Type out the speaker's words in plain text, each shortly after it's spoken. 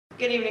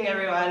Good evening,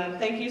 everyone.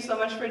 Thank you so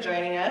much for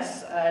joining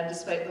us,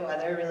 despite the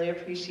weather. Really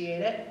appreciate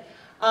it.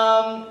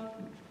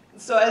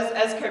 So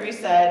as Kirby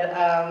said,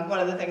 one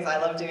of the things I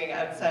love doing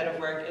outside of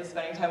work is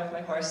spending time with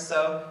my horse,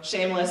 so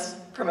shameless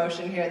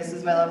promotion here. This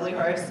is my lovely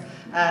horse.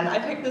 And I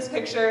picked this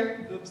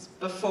picture,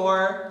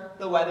 before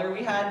the weather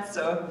we had,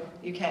 so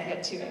you can't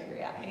get too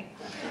angry at me.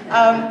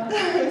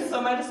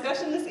 So my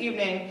discussion this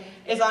evening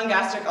is on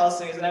gastric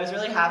ulcers, and I was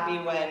really happy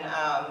when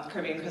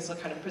Kirby and Crystal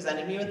kind of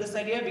presented me with this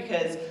idea,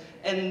 because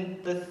in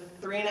the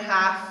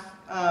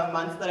 3.5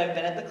 months that I've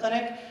been at the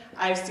clinic,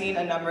 I've seen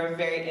a number of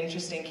very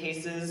interesting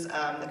cases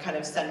that kind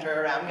of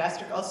center around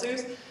gastric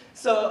ulcers.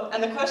 So,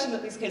 and the question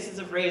that these cases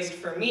have raised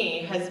for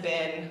me has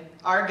been,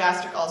 are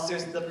gastric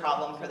ulcers the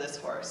problem for this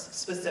horse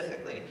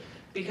specifically?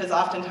 Because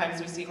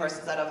oftentimes we see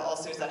horses that have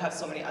ulcers that have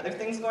so many other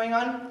things going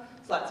on.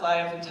 So that's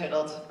why I've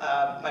entitled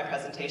my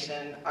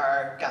presentation,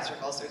 Are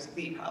Gastric Ulcers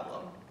the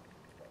Problem?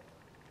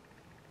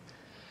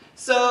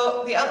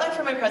 So the outline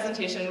for my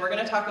presentation, we're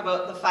going to talk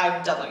about the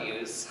 5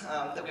 W's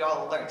that we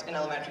all learned in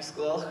elementary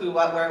school: who,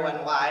 what, where, when,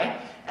 why.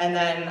 And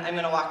then I'm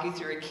going to walk you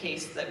through a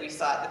case that we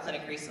saw at the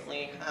clinic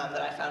recently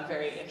that I found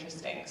very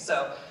interesting.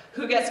 So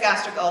who gets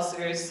gastric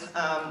ulcers,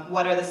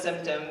 what are the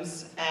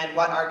symptoms, and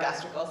what are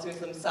gastric ulcers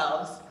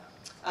themselves?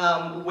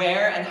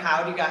 Where and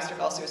how do gastric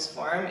ulcers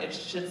form? It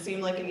should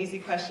seem like an easy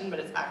question, but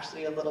it's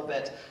actually a little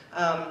bit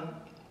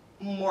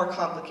more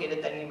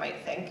complicated than you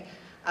might think.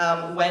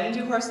 When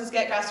do horses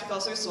get gastric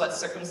ulcers? So what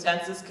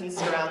circumstances can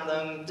surround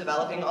them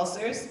developing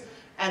ulcers?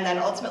 And then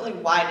ultimately,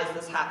 why does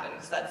this happen?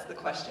 Because that's the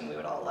question we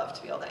would all love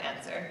to be able to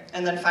answer.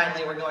 And then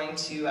finally, we're going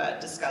to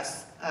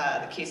discuss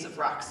the case of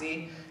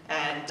Roxy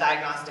and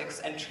diagnostics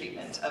and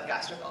treatment of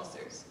gastric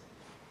ulcers.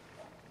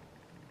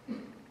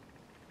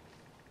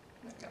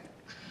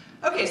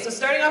 Okay, so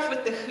starting off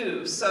with the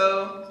who.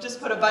 So just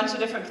put a bunch of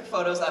different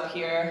photos up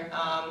here.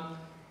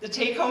 The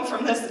take home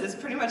from this is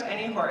pretty much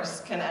any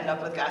horse can end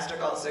up with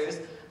gastric ulcers.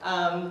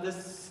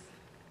 This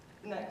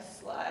next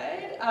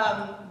slide.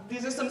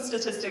 These are some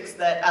statistics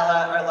that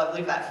Ella, our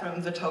lovely vet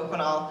from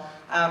Vitoquinol,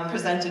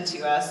 presented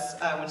to us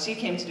when she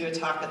came to do a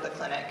talk at the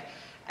clinic.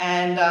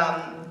 And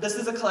this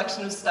is a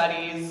collection of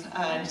studies,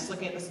 just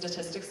looking at the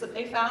statistics that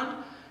they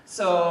found.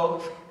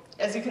 So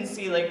as you can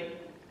see, like,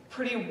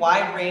 pretty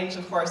wide range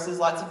of horses,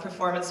 lots of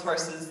performance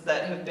horses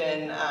that have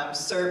been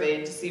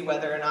surveyed to see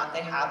whether or not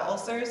they have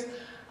ulcers.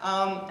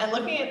 And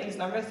looking at these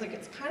numbers, like,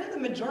 it's kind of the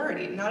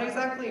majority, not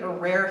exactly a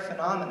rare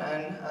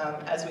phenomenon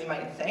as we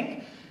might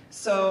think.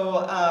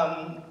 So,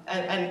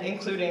 and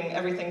including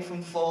everything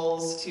from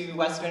foals to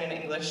Western and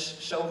English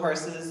show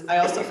horses. I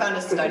also found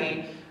a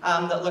study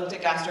that looked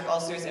at gastric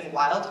ulcers in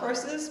wild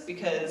horses,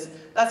 because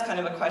that's kind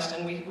of a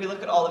question. We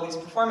look at all of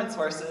these performance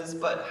horses,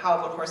 but how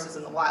about horses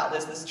in the wild?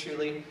 Is this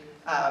truly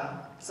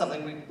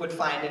something we would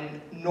find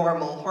in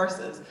normal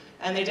horses?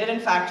 And they did in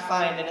fact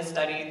find in a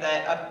study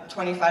that up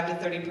 25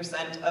 to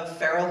 30% of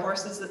feral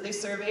horses that they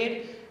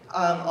surveyed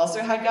also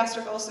had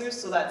gastric ulcers.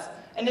 So that's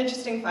an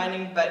interesting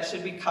finding, but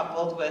should be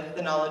coupled with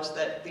the knowledge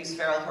that these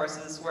feral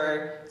horses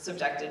were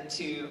subjected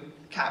to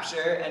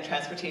capture and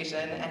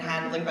transportation and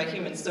handling by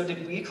humans. So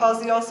did we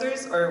cause the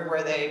ulcers, or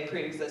were they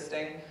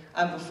pre-existing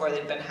before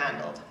they'd been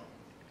handled?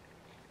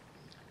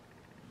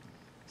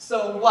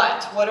 So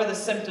what are the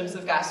symptoms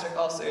of gastric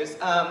ulcers?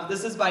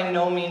 This is by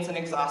no means an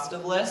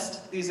exhaustive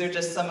list. These are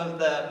just some of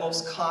the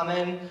most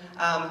common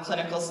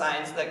clinical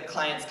signs that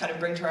clients kind of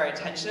bring to our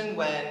attention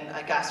when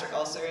gastric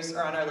ulcers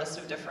are on our list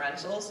of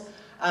differentials.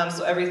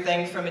 So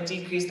everything from a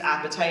decreased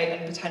appetite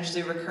and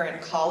potentially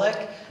recurrent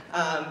colic,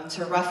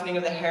 to roughening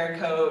of the hair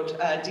coat,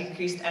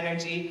 decreased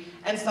energy,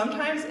 and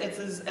sometimes it's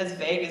as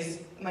vague as,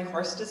 my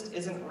horse just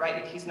isn't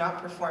right, he's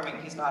not performing,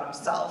 he's not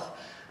himself.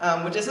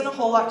 Which isn't a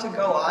whole lot to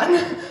go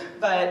on,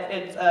 but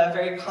it's a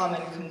very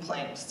common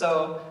complaint.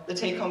 So the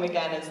take home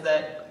again is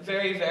that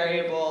very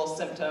variable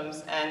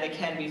symptoms, and they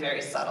can be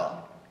very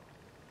subtle.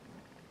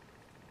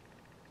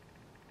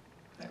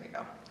 There we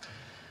go.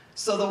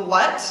 So the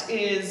what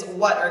is,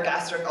 what are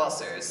gastric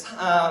ulcers?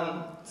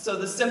 So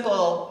the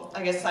simple,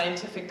 I guess,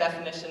 scientific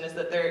definition is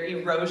that they're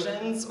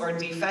erosions or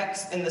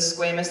defects in the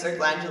squamous or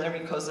glandular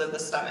mucosa of the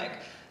stomach.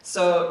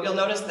 So you'll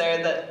notice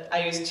there that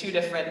I use 2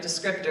 different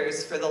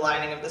descriptors for the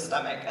lining of the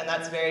stomach, and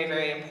that's very,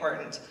 very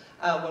important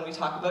when we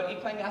talk about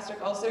equine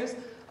gastric ulcers.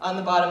 On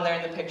the bottom there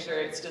in the picture,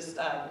 it's just,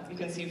 you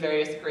can see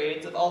various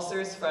grades of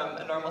ulcers, from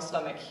a normal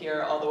stomach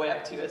here all the way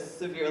up to a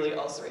severely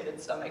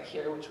ulcerated stomach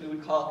here, which we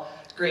would call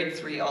grade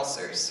 3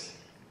 ulcers.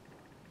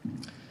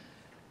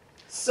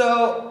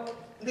 So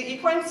the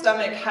equine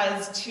stomach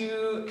has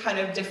 2 kind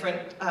of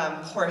different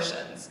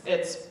portions.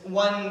 It's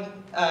one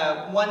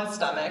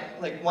stomach,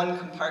 like one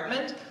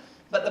compartment,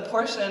 but the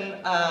portion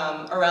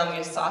around the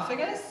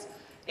esophagus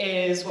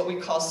is what we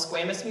call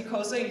squamous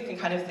mucosa. You can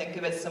kind of think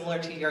of it similar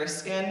to your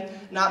skin.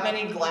 Not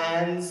many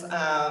glands,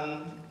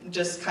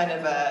 just kind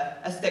of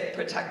a thick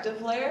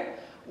protective layer,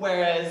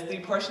 whereas the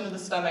portion of the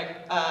stomach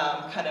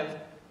kind of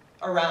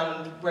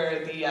around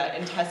where the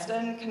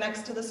intestine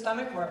connects to the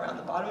stomach, or around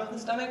the bottom of the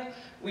stomach,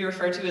 we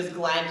refer to as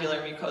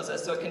glandular mucosa.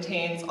 So it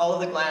contains all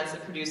of the glands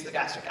that produce the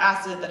gastric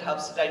acid that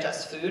helps to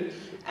digest food.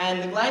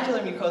 And the glandular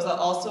mucosa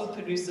also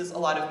produces a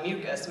lot of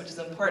mucus, which is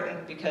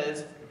important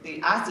because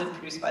the acid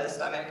produced by the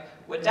stomach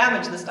would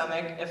damage the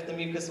stomach if the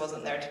mucus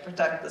wasn't there to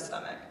protect the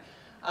stomach.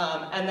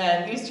 And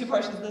then these two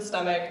portions of the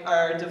stomach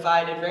are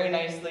divided very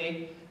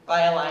nicely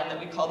by a line that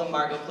we call the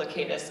margo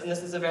plicatus, and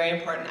this is a very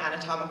important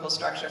anatomical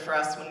structure for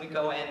us when we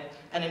go in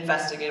and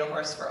investigate a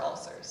horse for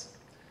ulcers.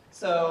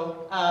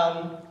 So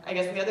I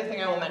guess the other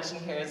thing I will mention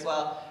here as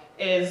well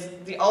is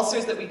the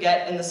ulcers that we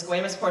get in the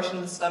squamous portion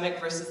of the stomach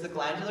versus the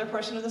glandular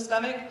portion of the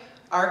stomach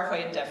are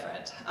quite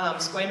different.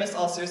 Squamous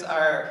ulcers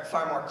are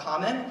far more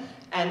common,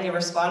 and they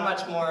respond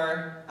much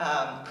more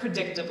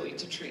predictably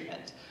to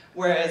treatment.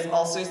 Whereas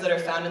ulcers that are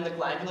found in the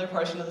glandular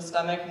portion of the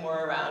stomach,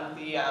 more around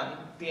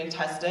the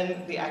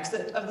intestine, the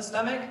exit of the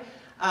stomach,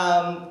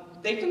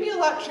 they can be a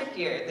lot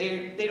trickier.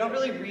 They don't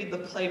really read the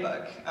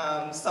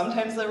playbook.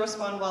 Sometimes they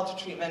respond well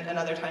to treatment, and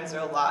other times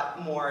they're a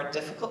lot more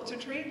difficult to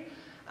treat.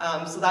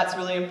 So that's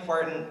really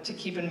important to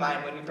keep in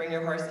mind when you bring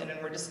your horse in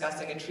and we're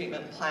discussing a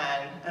treatment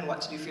plan and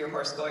what to do for your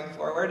horse going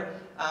forward.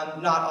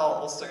 Not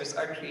all ulcers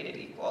are created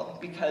equal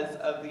because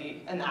of the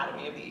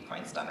anatomy of the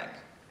equine stomach.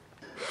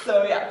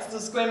 So yeah, so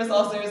squamous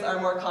ulcers are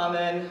more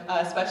common,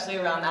 especially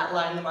around that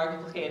line, the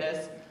margo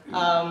plicatus.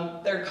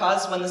 They're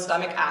caused when the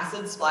stomach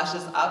acid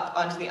splashes up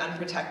onto the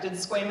unprotected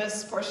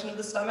squamous portion of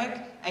the stomach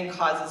and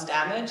causes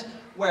damage,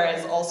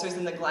 whereas ulcers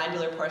in the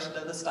glandular portion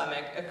of the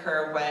stomach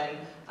occur when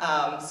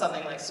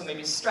something like, so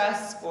maybe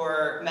stress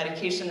or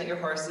medication that your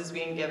horse is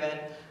being given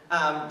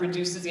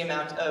reduces the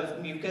amount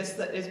of mucus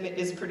that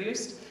is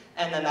produced,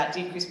 and then that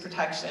decreased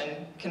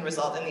protection can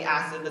result in the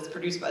acid that's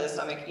produced by the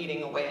stomach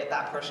eating away at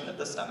that portion of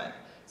the stomach.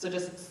 So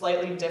just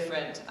slightly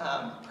different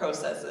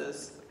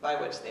processes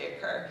by which they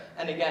occur.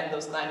 And again,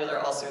 those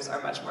glandular ulcers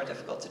are much more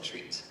difficult to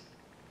treat.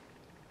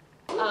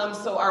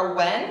 So our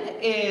when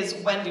is,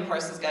 when do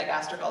horses get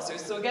gastric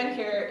ulcers? So again,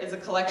 here is a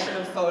collection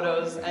of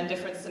photos and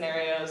different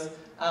scenarios,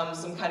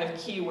 some kind of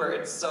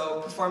keywords.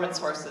 So performance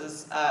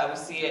horses, we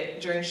see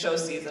it during show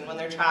season when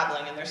they're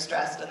traveling and they're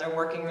stressed and they're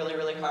working really,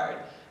 really hard.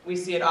 We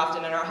see it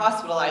often in our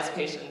hospitalized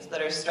patients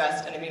that are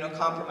stressed and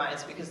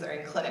immunocompromised because they're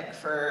in clinic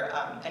for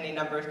any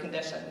number of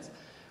conditions.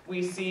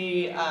 We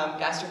see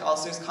gastric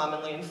ulcers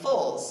commonly in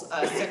foals,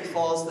 sick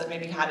foals that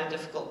maybe had a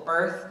difficult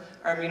birth,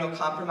 are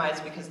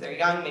immunocompromised because they're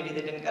young, maybe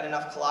they didn't get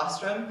enough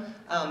colostrum.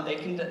 They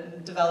can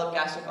develop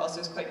gastric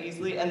ulcers quite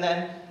easily. And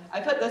then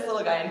I put this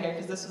little guy in here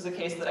because this was a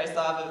case that I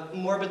saw of a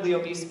morbidly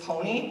obese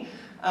pony.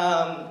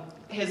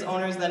 His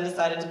owners then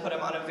decided to put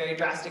him on a very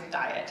drastic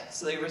diet.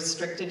 So they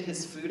restricted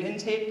his food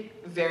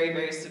intake very,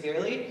 very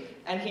severely,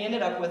 and he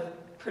ended up with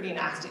pretty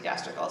nasty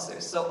gastric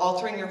ulcers. So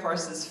altering your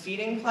horse's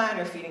feeding plan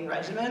or feeding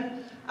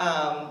regimen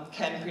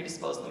can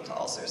predispose them to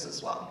ulcers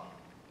as well.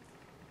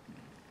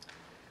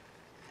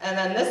 And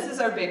then this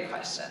is our big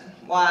question.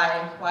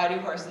 Why do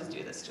horses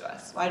do this to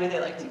us? Why do they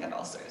like to get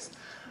ulcers?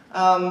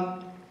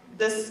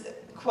 This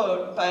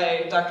quote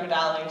by Dr.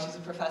 Dowling, she's a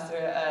professor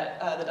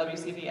at the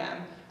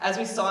WCVM, as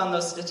we saw in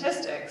those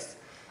statistics,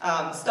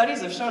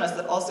 studies have shown us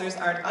that ulcers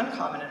aren't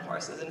uncommon in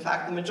horses. In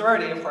fact, the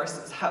majority of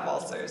horses have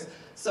ulcers.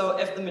 So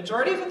if the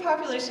majority of the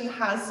population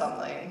has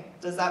something,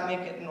 does that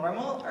make it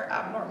normal or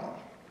abnormal?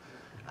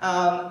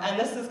 And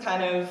this is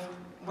kind of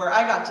where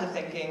I got to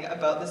thinking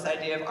about this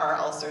idea of, are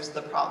ulcers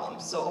the problem?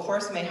 So a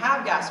horse may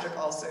have gastric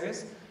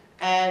ulcers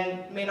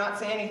and may not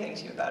say anything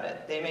to you about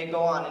it. They may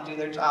go on and do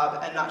their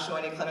job and not show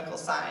any clinical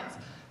signs.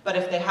 But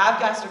if they have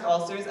gastric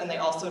ulcers and they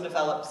also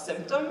develop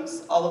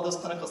symptoms, all of those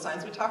clinical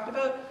signs we talked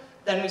about,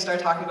 then we start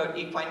talking about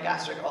equine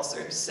gastric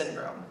ulcer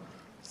syndrome.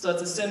 So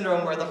it's a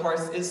syndrome where the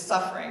horse is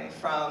suffering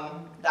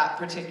from that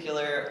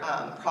particular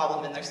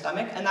problem in their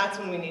stomach, and that's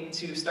when we need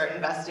to start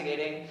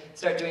investigating,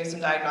 start doing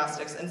some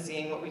diagnostics, and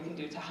seeing what we can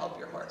do to help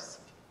your horse.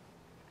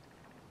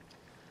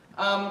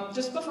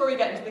 Just before we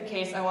get into the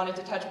case, I wanted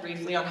to touch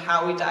briefly on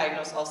how we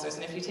diagnose ulcers,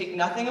 and if you take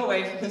nothing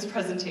away from this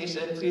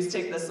presentation, please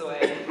take this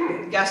away.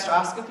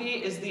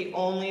 Gastroscopy is the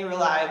only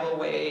reliable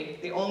way,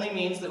 the only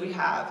means that we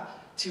have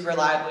to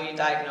reliably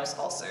diagnose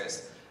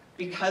ulcers.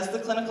 Because the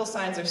clinical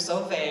signs are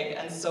so vague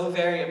and so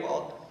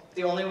variable,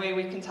 the only way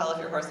we can tell if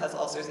your horse has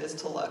ulcers is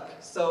to look.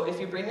 So if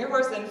you bring your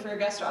horse in for a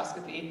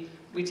gastroscopy,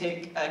 we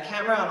take a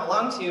camera on a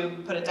long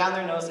tube, put it down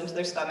their nose into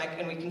their stomach,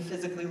 and we can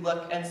physically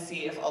look and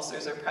see if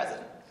ulcers are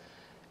present.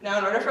 Now,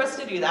 in order for us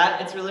to do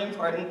that, it's really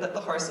important that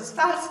the horse is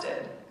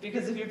fasted,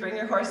 because if you bring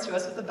your horse to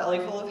us with a belly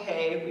full of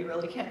hay, we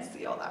really can't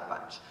see all that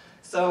much.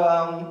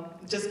 So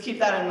just keep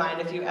that in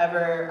mind. If you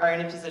ever are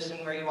in a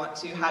position where you want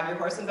to have your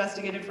horse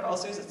investigated for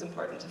ulcers, it's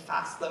important to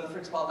fast them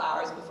for 12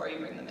 hours before you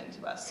bring them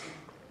into us.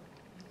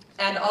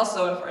 And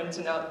also important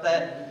to note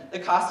that the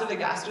cost of a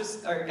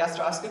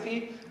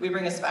gastroscopy, we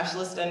bring a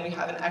specialist in, we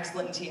have an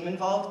excellent team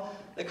involved.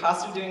 The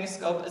cost of doing a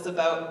scope is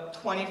about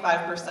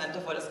 25%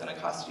 of what it's going to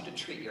cost you to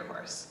treat your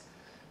horse.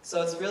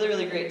 So it's really,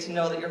 really great to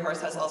know that your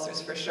horse has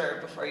ulcers for sure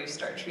before you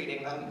start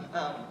treating them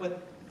with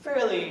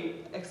fairly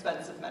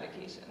expensive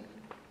medication.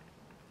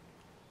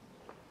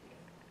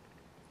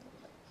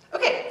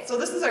 Okay, so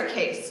this is our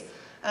case.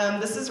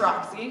 This is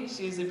Roxy.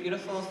 She's a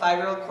beautiful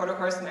 5-year-old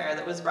quarter-horse mare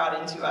that was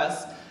brought into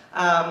us.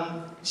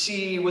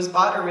 She was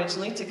bought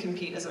originally to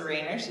compete as a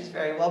reiner. She's a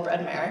very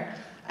well-bred mare.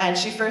 And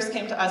she first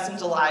came to us in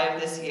July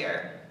of this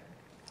year.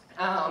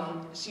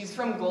 She's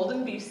from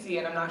Golden, BC,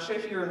 and I'm not sure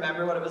if you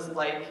remember what it was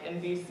like in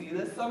BC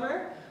this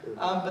summer,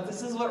 but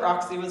this is what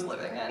Roxy was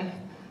living in.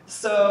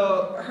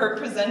 So her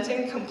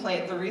presenting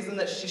complaint, the reason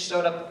that she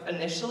showed up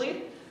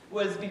initially,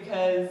 was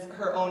because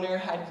her owner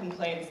had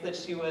complaints that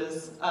she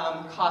was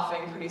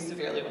coughing pretty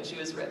severely when she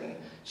was ridden.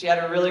 She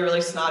had a really,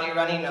 really snotty,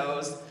 runny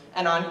nose,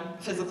 and on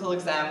physical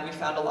exam we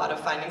found a lot of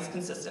findings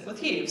consistent with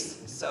heaves.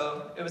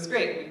 So it was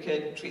great. We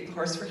could treat the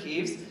horse for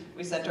heaves.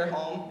 We sent her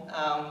home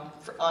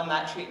on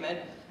that treatment,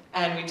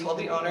 and we told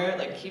the owner,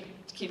 like,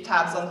 keep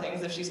tabs on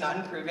things. If she's not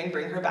improving,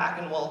 bring her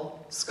back and we'll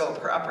scope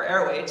her upper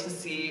airway to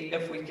see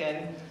if we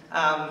can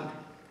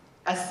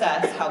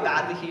assess how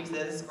bad the heaves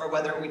is, or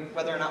whether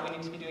or not we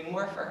need to be doing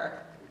more for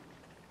her.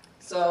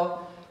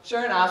 So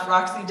sure enough,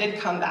 Roxy did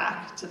come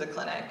back to the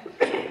clinic.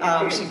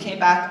 She came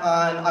back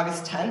on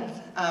August 10th.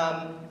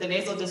 The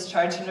nasal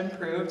discharge had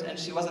improved and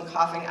she wasn't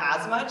coughing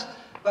as much,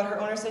 but her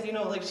owner said, you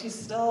know, like, she's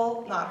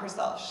still not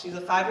herself. She's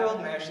a 5-year-old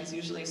mare. She's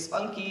usually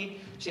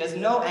spunky. She has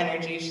no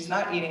energy. She's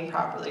not eating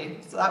properly.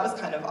 So that was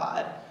kind of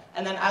odd.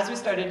 And then as we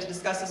started to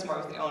discuss this more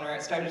with the owner,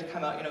 it started to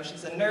come out, you know,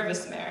 she's a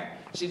nervous mare.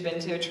 She'd been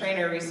to a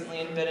trainer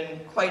recently and been in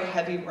quite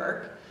heavy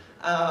work.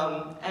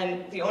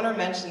 And the owner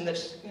mentioned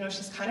that, you know,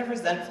 she's kind of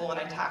resentful when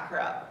I tack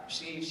her up.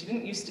 She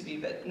didn't used to be,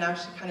 but now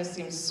she kind of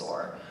seems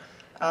sore.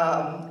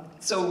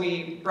 So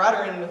we brought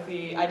her in with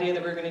the idea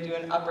that we were going to do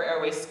an upper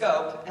airway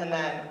scope, and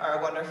then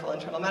our wonderful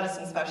internal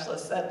medicine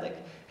specialist said, like,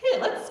 hey,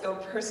 let's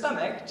scope her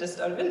stomach just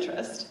out of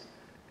interest,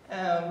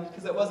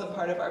 because it wasn't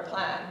part of our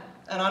plan.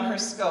 And on her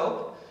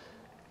scope,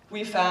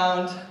 we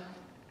found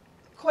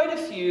quite a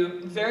few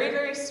very,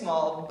 very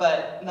small,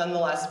 but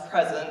nonetheless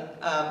present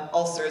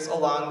ulcers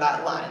along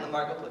that line, the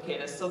margin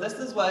plicatus. So this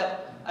is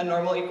what a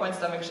normal equine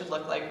stomach should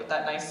look like, with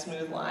that nice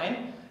smooth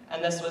line.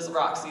 And this was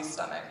Roxy's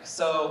stomach.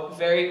 So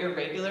very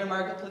irregular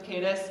margin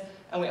plicatus.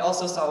 And we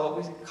also saw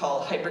what we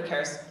call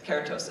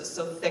hyperkeratosis,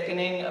 so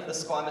thickening of the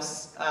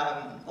squamous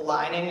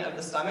lining of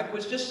the stomach,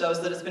 which just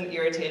shows that it's been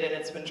irritated and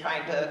it's been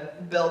trying to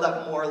build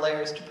up more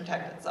layers to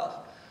protect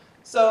itself.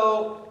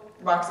 So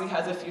Roxy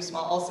has a few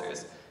small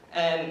ulcers.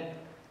 And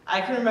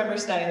I can remember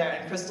standing there,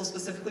 and Crystal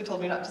specifically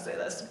told me not to say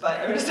this, but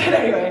I'm going to say it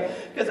anyway,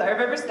 because I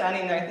remember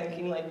standing there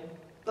thinking, like,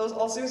 those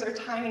ulcers are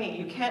tiny.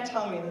 You can't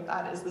tell me that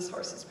that is this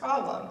horse's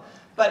problem.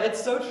 But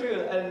it's so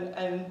true,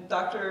 and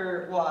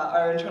Dr. Waugh,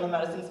 our internal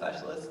medicine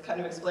specialist, kind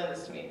of explained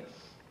this to me.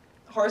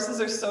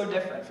 Horses are so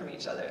different from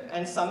each other,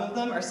 and some of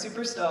them are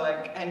super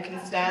stoic and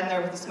can stand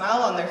there with a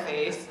smile on their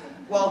face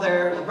while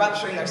they're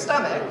rupturing their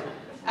stomach,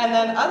 and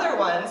then other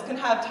ones can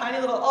have tiny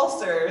little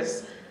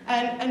ulcers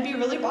and be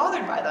really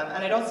bothered by them.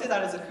 And I don't say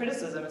that as a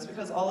criticism, it's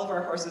because all of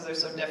our horses are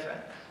so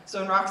different.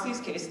 So in Roxy's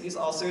case, these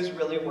ulcers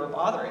really were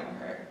bothering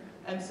her,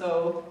 and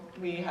so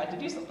we had to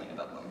do something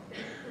about them.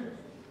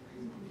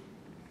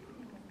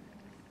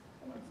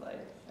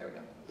 There we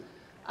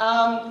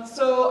go.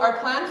 So our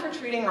plan for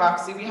treating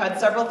Roxy, we had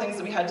several things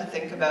that we had to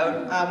think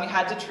about. We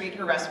had to treat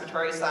her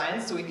respiratory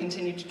signs, so we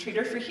continued to treat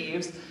her for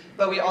heaves,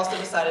 but we also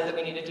decided that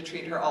we needed to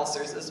treat her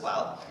ulcers as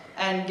well.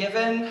 And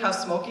given how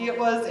smoky it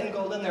was in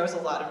Golden, there was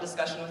a lot of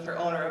discussion with her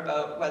owner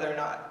about whether or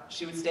not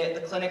she would stay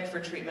at the clinic for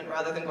treatment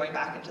rather than going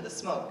back into the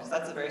smoke, because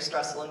that's a very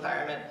stressful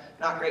environment,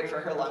 not great for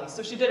her lungs.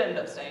 So she did end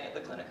up staying at the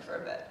clinic for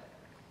a bit.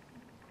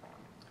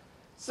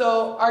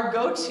 So our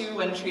go-to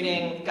when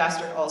treating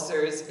gastric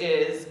ulcers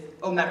is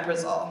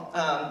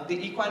omeprazole. The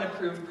equine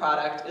approved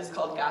product is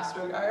called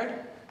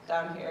GastroGuard.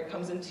 Down here, it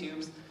comes in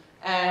tubes.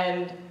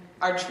 And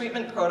our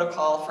treatment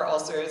protocol for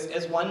ulcers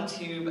is 1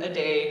 tube a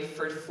day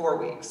for 4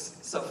 weeks,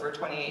 so for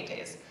 28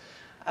 days.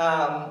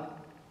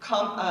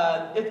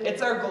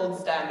 It's our gold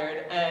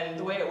standard, and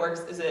the way it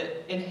works is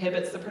it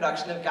inhibits the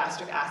production of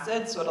gastric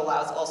acid, so it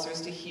allows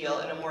ulcers to heal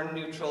in a more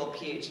neutral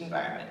pH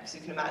environment. So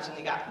you can imagine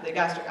the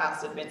gastric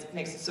acid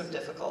makes it so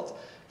difficult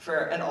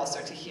for an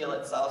ulcer to heal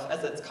itself,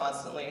 as it's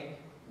constantly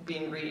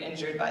being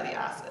re-injured by the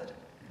acid.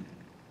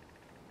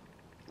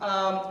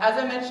 As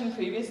I mentioned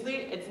previously,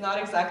 it's not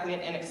exactly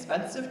an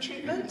inexpensive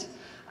treatment,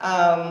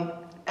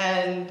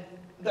 and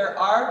there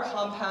are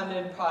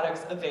compounded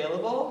products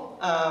available.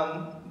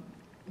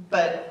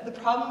 But the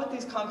problem with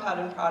these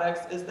compounded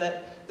products is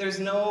that there's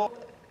no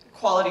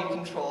quality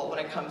control when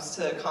it comes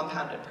to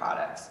compounded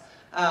products.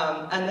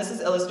 And this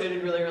is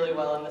illustrated really, really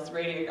well in this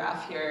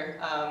radiograph here.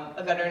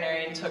 A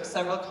veterinarian took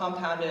several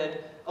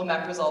compounded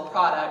omeprazole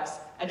products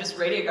and just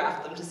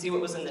radiographed them to see what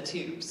was in the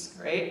tubes,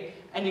 right?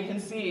 And you can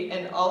see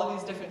in all of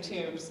these different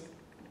tubes,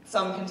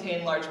 some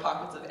contain large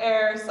pockets of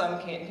air, some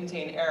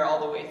contain air all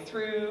the way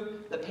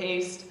through the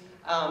paste.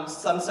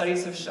 Some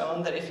studies have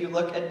shown that if you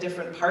look at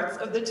different parts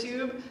of the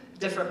tube,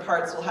 different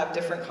parts will have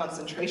different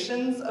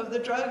concentrations of the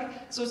drug.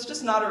 So it's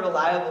just not a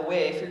reliable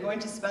way. If you're going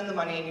to spend the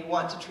money and you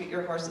want to treat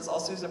your horse's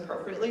ulcers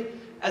appropriately,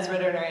 as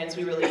veterinarians,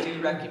 we really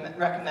do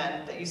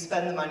recommend that you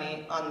spend the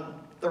money on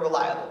the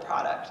reliable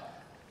product.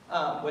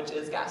 which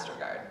is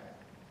Gastrogard.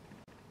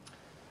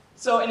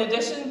 So in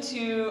addition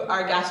to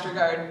our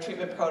Gastrogard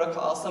treatment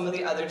protocol, some of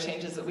the other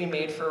changes that we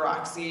made for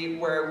Roxy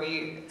were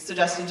we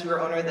suggested to her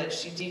owner that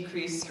she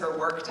decrease her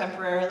work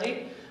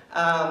temporarily,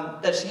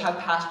 that she have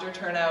pasture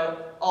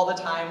turnout all the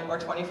time or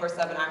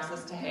 24/7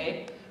 access to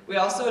hay. We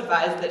also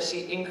advised that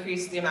she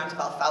increase the amount of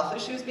alfalfa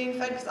she was being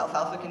fed, because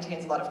alfalfa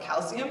contains a lot of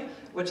calcium,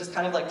 which is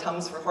kind of like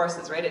Tums for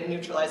horses, right? It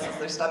neutralizes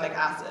their stomach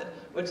acid,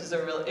 which is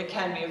it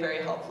can be a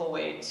very helpful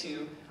way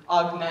to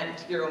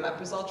augment your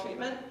omeprazole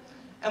treatment.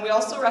 And we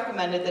also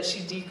recommended that she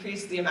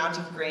decrease the amount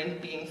of grain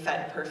being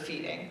fed per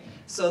feeding.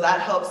 So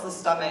that helps the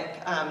stomach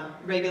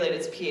regulate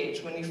its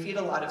pH. When you feed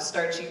a lot of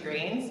starchy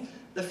grains,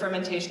 the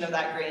fermentation of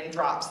that grain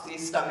drops the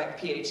stomach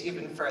pH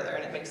even further,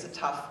 and it makes it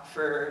tough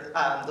for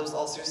those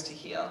ulcers to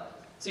heal.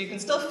 So you can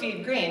still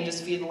feed grain,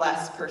 just feed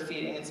less per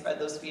feeding and spread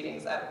those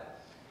feedings out.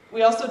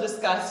 We also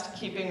discussed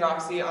keeping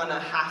Roxy on a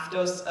half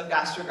dose of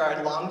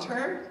Gastrogard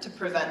long-term to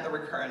prevent the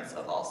recurrence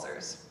of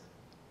ulcers.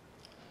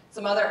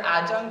 Some other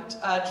adjunct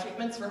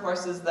treatments for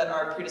horses that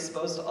are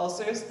predisposed to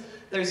ulcers.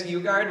 There's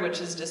Ugard,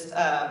 which is just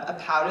a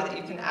powder that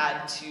you can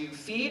add to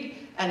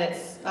feed, and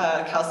it's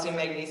calcium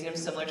magnesium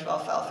similar to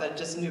alfalfa. It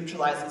just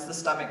neutralizes the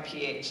stomach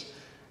pH.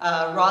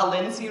 Raw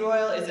linseed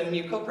oil is a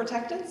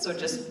mucoprotectant, so it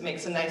just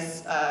makes a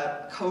nice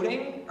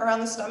coating around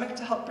the stomach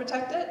to help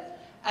protect it.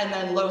 And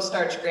then low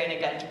starch grain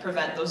again to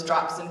prevent those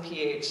drops in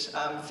pH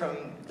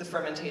from the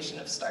fermentation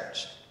of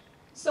starch.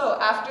 So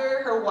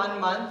after her 1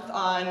 month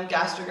on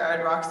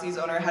Gastrogard, Roxy's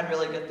owner had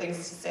really good things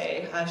to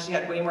say. She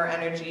had way more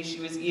energy, she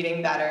was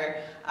eating better,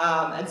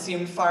 and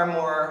seemed far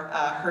more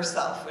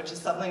herself, which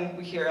is something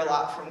we hear a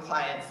lot from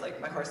clients,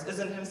 like, my horse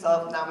isn't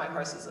himself, now my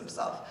horse is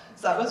himself.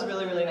 So that was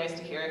really, really nice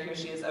to hear. Here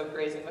she is out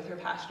grazing with her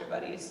pasture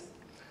buddies.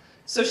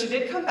 So she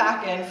did come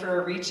back in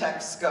for a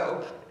recheck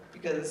scope,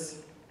 because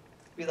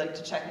we like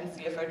to check and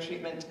see if our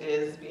treatment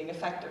is being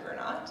effective or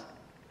not.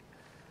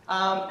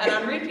 And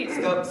on repeat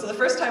scope, so the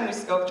first time we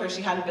scoped her,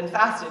 she hadn't been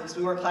fasted because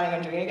we weren't planning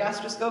on doing a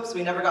gastroscope, so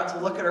we never got to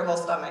look at her whole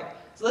stomach.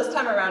 So this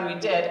time around we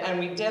did, and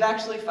we did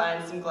actually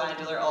find some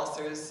glandular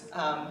ulcers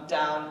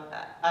down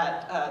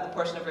at the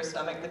portion of her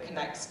stomach that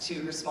connects to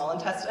her small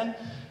intestine.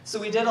 So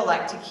we did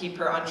elect to keep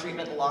her on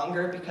treatment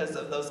longer because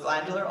of those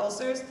glandular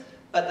ulcers,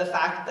 but the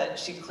fact that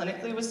she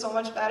clinically was so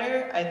much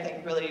better, I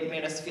think really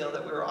made us feel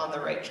that we were on the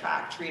right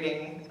track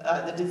treating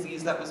the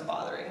disease that was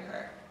bothering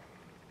her.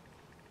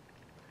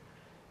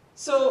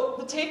 So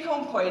the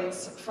take-home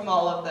points from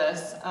all of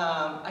this,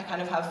 I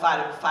kind of have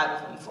five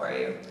of them for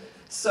you.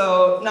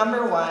 So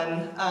number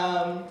one,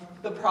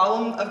 the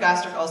problem of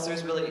gastric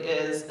ulcers really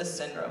is a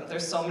syndrome.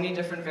 There's so many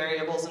different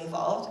variables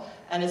involved,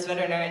 and as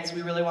veterinarians,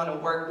 we really want to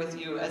work with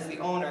you as the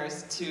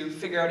owners to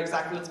figure out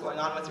exactly what's going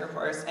on with your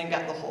horse and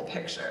get the whole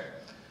picture.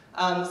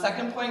 The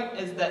second point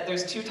is that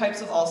there's two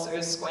types of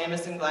ulcers,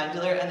 squamous and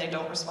glandular, and they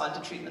don't respond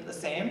to treatment the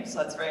same, so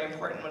that's very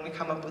important when we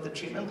come up with a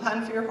treatment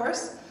plan for your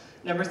horse.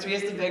 Number three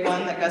is the big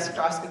one, that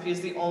gastroscopy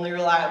is the only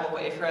reliable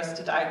way for us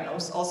to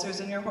diagnose ulcers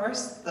in your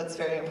horse. That's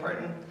very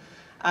important.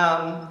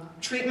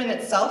 Treatment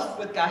itself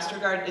with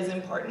Gastrogard is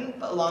important,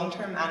 but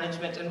long-term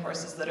management in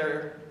horses that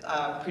are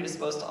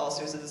predisposed to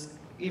ulcers is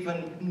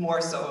even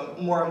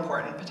more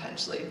important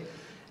potentially.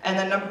 And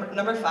then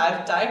number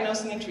five,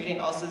 diagnosing and treating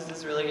ulcers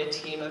is really a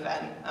team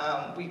event.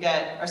 We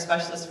get our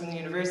specialists from the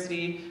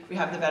university, we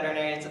have the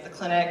veterinarians at the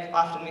clinic,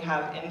 often we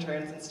have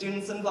interns and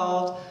students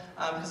involved,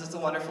 because it's a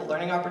wonderful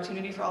learning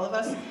opportunity for all of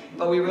us,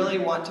 but we really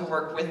want to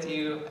work with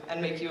you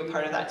and make you a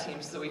part of that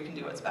team so that we can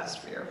do what's best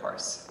for your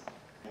horse.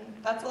 And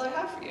that's all I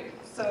have for you.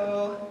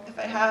 So if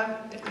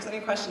there's any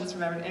questions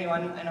from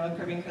anyone, I know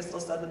Kirby and Crystal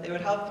said that they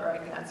would help, or I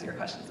can answer your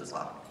questions as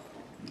well.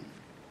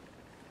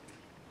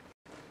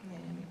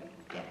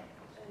 Yeah.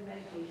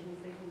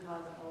 Medications that can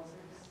cause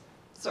ulcers?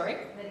 Sorry?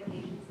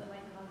 Medications that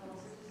might cause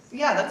ulcers?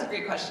 Yeah, that's a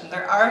great question.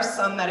 There are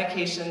some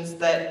medications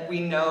that we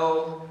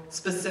know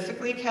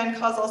specifically can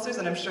cause ulcers,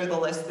 and I'm sure the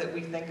list that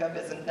we think of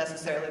isn't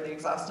necessarily the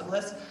exhaustive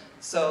list.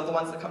 So the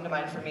ones that come to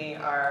mind for me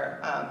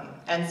are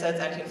NSAIDs,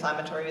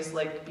 anti-inflammatories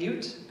like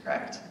bute,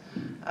 correct?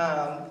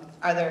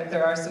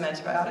 There are some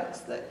antibiotics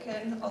that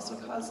can also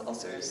cause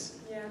ulcers.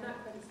 Yeah, not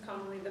as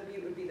commonly. The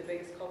bute would be the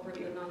biggest culprit.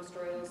 The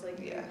non-steroidals like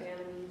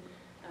butanamine,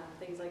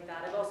 things like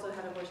that. I've also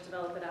had a wish to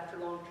develop it after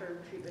long-term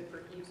treatment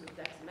for use with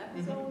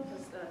dexamethasone,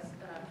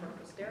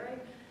 corticosteroid.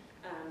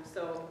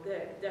 So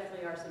there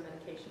definitely are some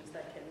medications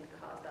that can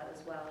cause that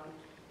as well.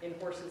 In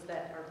horses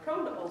that are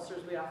prone to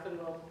ulcers, we often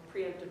will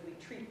preemptively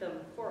treat them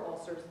for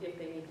ulcers if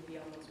they need to be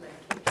on those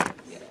medications.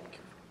 Yeah.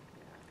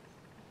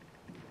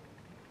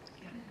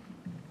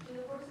 Do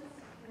the horses,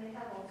 can they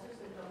have ulcers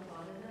that don't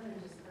bother them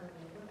and just kind of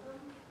live with them?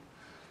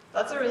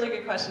 That's a really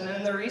good question. And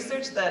in the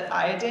research that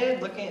I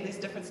did, looking at these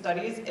different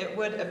studies, it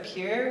would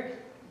appear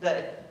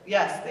that,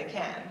 yes, they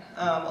can.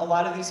 A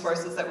lot of these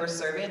horses that were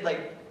surveyed,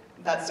 like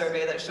that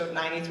survey that showed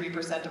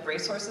 93% of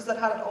racehorses that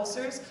had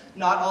ulcers,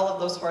 not all of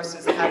those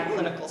horses had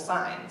clinical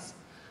signs.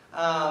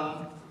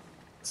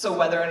 So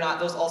whether or not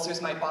those ulcers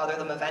might bother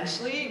them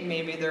eventually,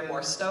 maybe they're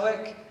more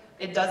stoic.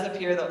 It does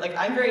appear though, like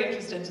I'm very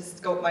interested to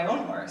scope my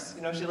own horse.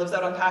 You know, she lives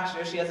out on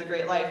pasture, she has a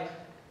great life.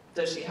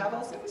 Does she have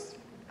ulcers?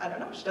 I don't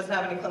know. She doesn't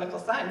have any clinical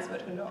signs,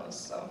 but who knows?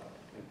 So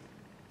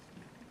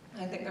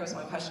I think there was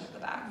one question at the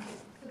back.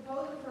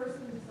 Suppose a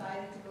person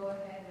decided to go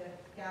ahead with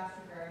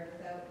Gastricard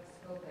without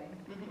scoping,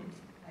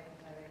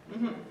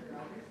 for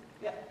others.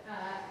 Yeah.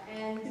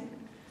 And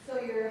so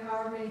you're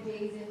however many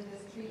days into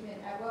this treatment,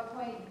 at what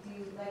point do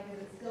you, like,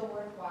 is it still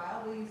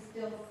worthwhile? Will you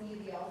still see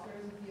the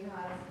ulcers if you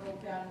had a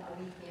scope done a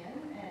week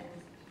in, and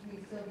will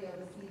you still be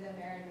able to see them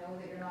there and know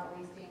that you're not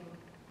wasting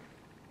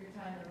your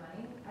time and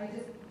money? I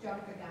just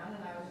jumped the gun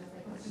and I was just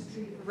like, let's just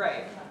treat it.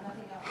 Right.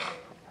 Nothing else.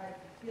 I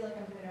feel like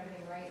I'm doing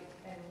everything right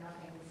and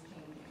nothing's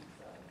changing,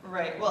 so.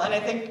 Right. Well, and I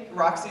think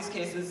Roxy's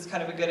case is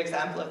kind of a good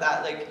example of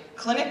that. Like,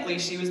 clinically,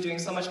 she was doing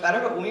so much better,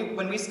 but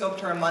when we scoped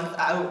her a month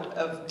out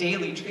of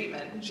daily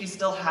treatment, she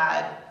still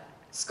had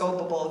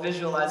scopable,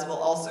 visualizable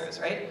ulcers,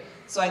 right?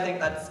 So I think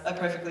that's a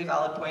perfectly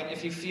valid point.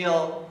 If you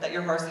feel that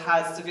your horse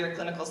has severe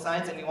clinical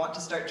signs and you want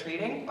to start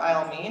treating, by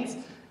all means,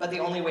 but the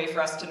only way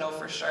for us to know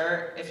for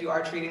sure if you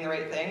are treating the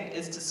right thing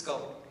is to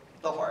scope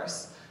the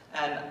horse.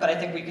 But I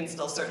think we can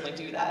still certainly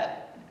do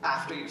that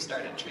after you've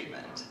started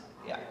treatment.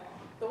 Yeah.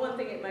 The one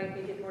thing it might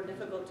make it more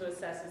difficult to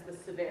assess is the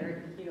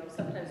severity. You know,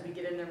 sometimes we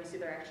get in there and we see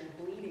they're actually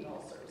bleeding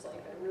ulcers,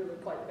 like they're really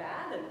quite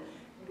bad, and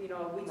you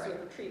know, a week's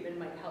worth of treatment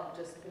might help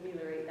just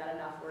ameliorate that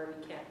enough where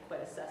we can't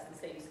quite assess the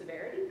same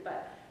severity,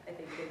 but I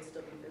think it would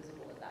still be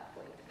visible at that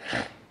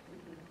point.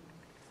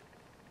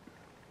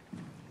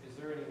 Is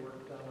there any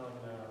work done on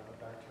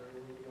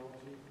bacterial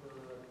etiology for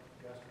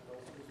gastric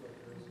ulcers like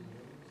there is in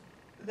humans?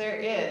 There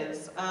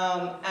is,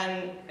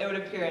 and it would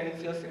appear, and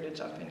feel free to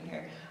jump in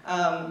here,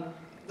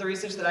 the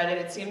research that I did,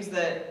 it seems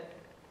that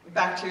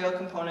bacterial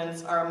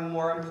components are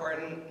more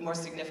important, more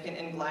significant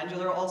in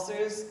glandular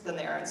ulcers than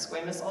they are in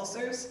squamous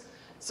ulcers.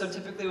 So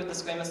typically with the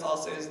squamous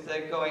ulcers,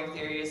 the going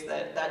theory is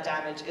that that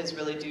damage is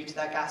really due to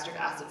that gastric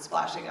acid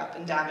splashing up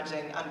and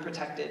damaging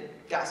unprotected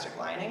gastric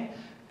lining.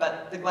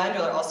 But the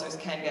glandular ulcers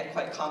can get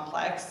quite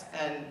complex,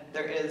 and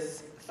there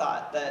is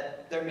thought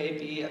that there may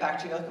be a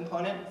bacterial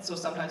component. So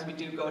sometimes we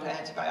do go to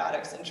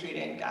antibiotics in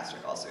treating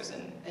gastric ulcers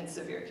in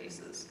severe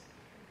cases.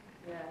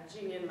 Yeah,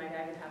 Jean might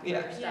even have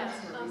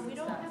we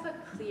don't have a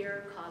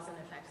clear cause and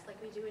effect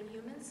like we do in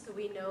humans. So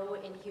we know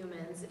in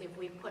humans, if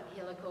we put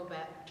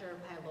Helicobacter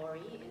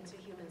pylori into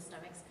human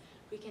stomachs,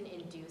 we can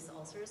induce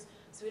ulcers.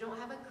 So we don't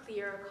have a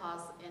clear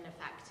cause and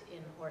effect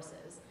in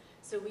horses.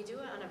 So we do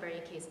it on a very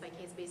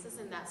case-by-case basis,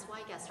 and that's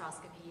why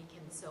gastroscopy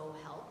can so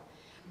help.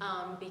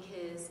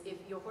 Because if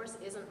your horse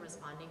isn't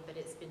responding, but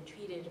it's been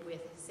treated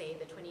with, say,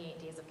 the 28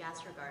 days of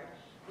Gastricard,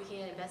 we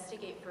can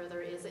investigate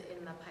further, is it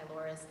in the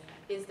pylorus,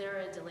 is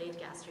there a delayed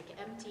gastric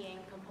emptying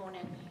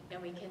component, and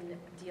we can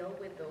deal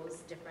with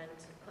those different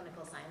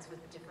clinical signs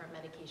with different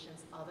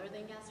medications other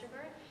than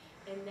Gastricard.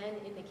 And then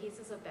in the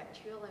cases of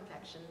bacterial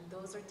infection,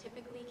 those are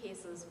typically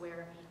cases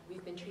where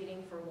we've been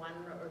treating for 1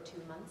 or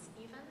 2 months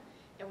even,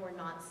 and we're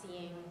not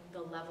seeing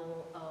the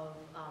level of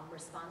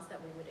response that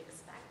we would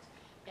expect.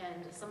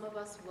 And some of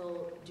us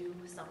will do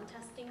some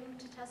testing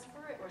to test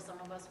for it, or some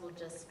of us will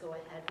just go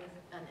ahead with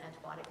an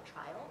antibiotic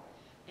trial,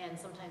 and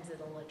sometimes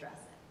it'll address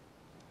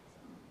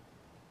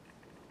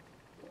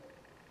it.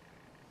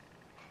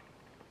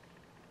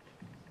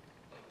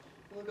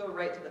 We'll go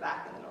right to the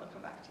back and then we'll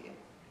come back to you.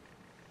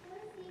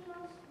 What is the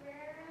most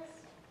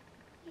rarest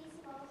case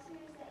of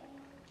ulcers that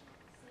you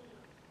see?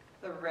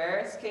 The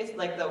rarest case,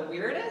 like the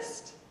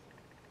weirdest?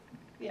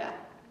 Yeah.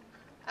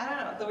 I don't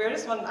know. The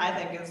weirdest one, I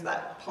think, is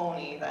that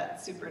pony,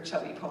 that super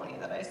chubby pony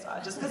that I saw.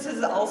 Just because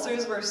his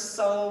ulcers were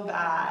so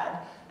bad,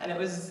 and it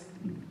was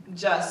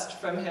just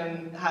from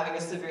him having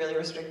a severely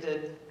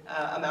restricted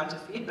amount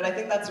of feed. But I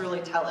think that's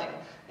really telling.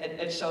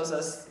 It shows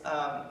us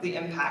the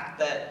impact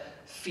that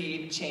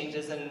feed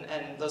changes and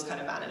those kind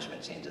of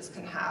management changes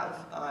can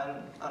have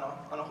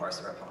on a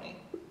horse or a pony.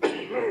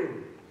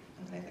 And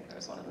I think there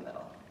was one in the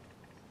middle.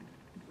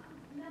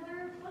 Now, there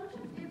are a bunch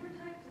of different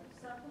types of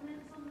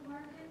supplements on the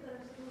market that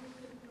are supposed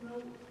to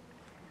promote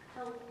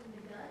health in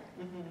the gut.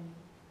 Mm-hmm.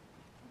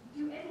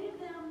 Do any of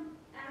them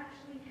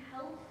actually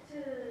help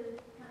to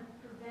kind of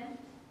prevent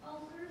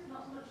ulcers,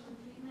 not so much the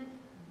treatment,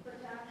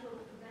 but to actually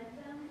prevent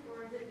them,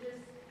 or is it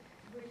just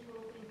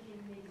wishful thinking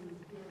makes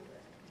us feel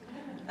good?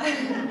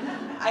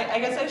 I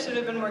guess I should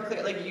have been more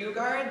clear. Like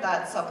UGuard,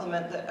 that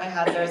supplement that I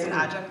had there as an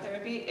adjunct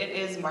therapy, it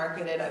is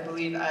marketed, I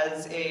believe,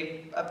 as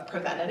a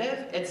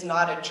preventative. It's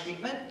not a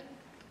treatment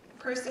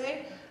per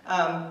se,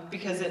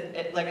 because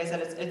it like I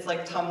said, it's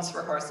like Tums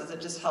for horses.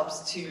 It just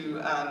helps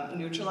to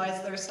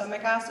neutralize their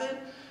stomach acid.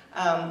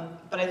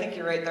 But I think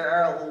you're right. There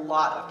are a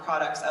lot of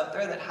products out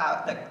there that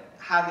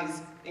have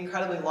these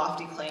incredibly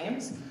lofty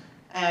claims,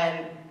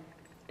 and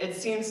it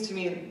seems to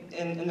me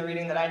in the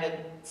reading that I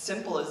did,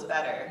 simple is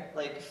better.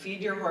 Like, feed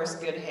your horse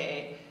good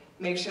hay,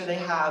 make sure they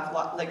have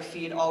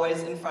feed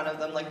always in front of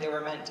them like they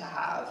were meant to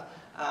have,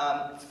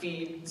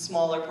 feed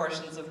smaller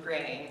portions of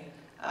grain.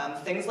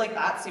 Things like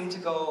that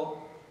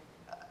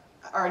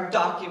are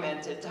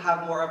documented to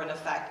have more of an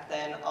effect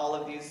than all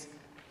of these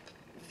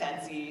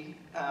fancy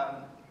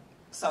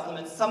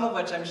supplements, some of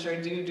which I'm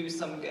sure do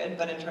some good,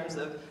 but in terms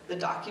of the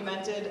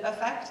documented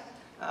effect,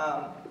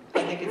 I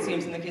think it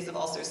seems in the case of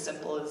ulcers,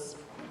 simple is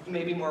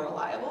maybe more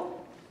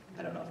reliable.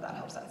 I don't know if that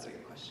helps answer your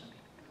question.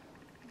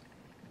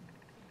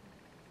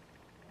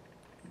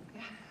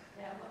 Yeah,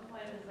 at one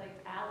point it was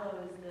like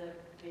aloe is the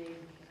big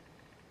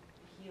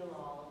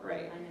heal-all.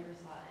 Right. I never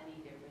saw any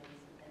difference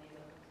with any of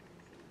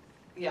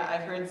those. Yeah,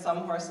 I've heard some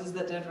horses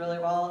that did really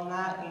well in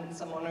that, and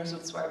some owners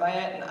would swear by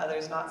it, and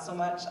others not so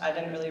much. I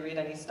didn't really read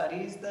any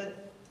studies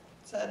that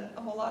said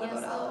a whole lot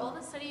about so aloe. all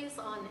the studies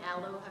on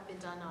aloe have been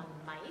done on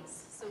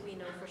mice, so we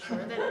know for sure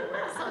that it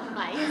works on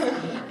mice.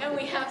 And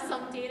we have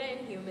some data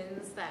in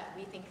humans that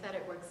we think that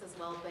it works as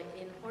well, but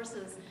in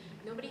horses,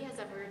 nobody has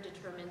ever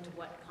determined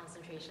what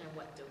concentration and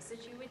what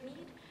dosage you would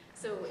need.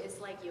 So it's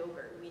like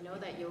yogurt. We know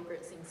that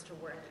yogurt seems to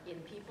work in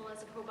people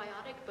as a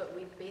probiotic, but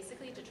we've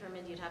basically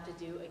determined you'd have to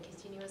do a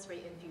continuous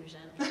rate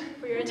infusion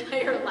for your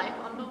entire life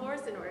on the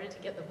horse in order to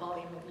get the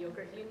volume of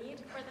yogurt you need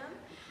for them.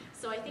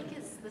 So I think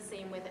it's the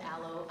same with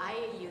aloe.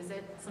 I use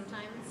it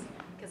sometimes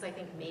because I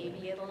think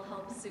maybe it'll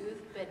help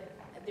soothe, but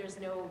there's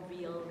no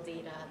real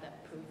data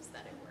that proves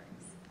that it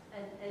works.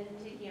 And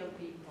taking out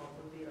beef pulp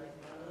would be like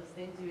one of those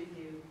things you would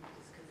do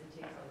just because it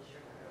takes all the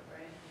sugar out,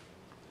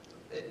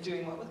 right?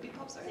 Doing what with beet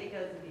pulp, sorry? Take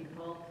out the beef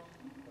pulp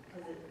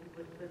because it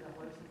with a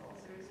horse's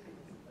ulcers. Because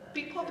of the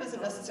Beet pulp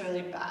isn't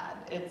necessarily bad.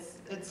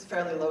 It's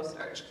fairly low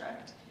starch,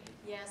 correct?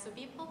 Yeah, so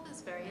beet pulp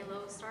is very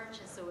low starch,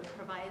 and so it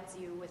provides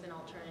you with an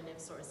alternative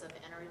source of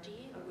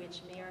energy,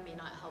 which may or may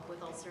not help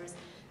with ulcers.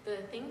 The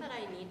thing that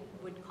I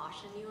would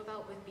caution you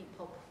about with beet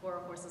pulp for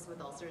horses with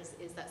ulcers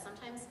is that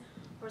sometimes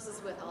horses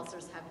with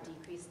ulcers have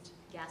decreased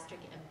gastric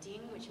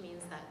emptying, which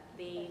means that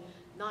they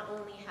not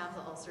only have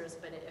the ulcers,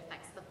 but it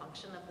affects the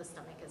function of the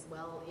stomach as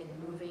well in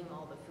moving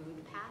all the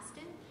food past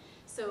it.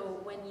 So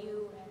when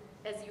you,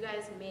 as you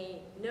guys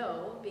may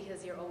know,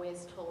 because you're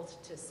always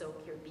told to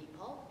soak your beet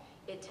pulp,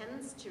 it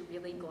tends to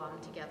really glom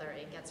together.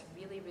 It gets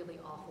really, really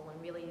awful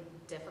and really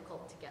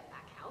difficult to get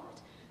back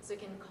out. So it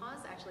can cause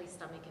actually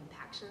stomach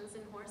impactions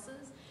in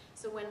horses.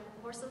 So when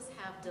horses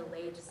have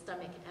delayed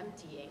stomach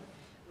emptying,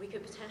 we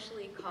could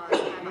potentially have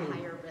a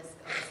higher risk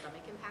of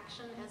stomach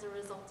impaction as a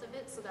result of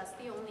it. So that's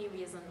the only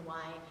reason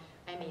why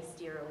I may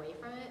steer away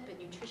from it, but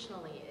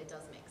nutritionally it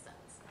does make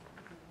sense.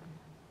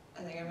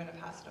 I think I'm going to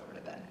pass it over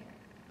to Ben here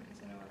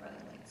because I know we're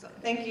running late. So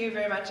thank you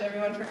very much,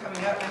 everyone, for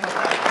coming out. I hope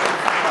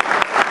that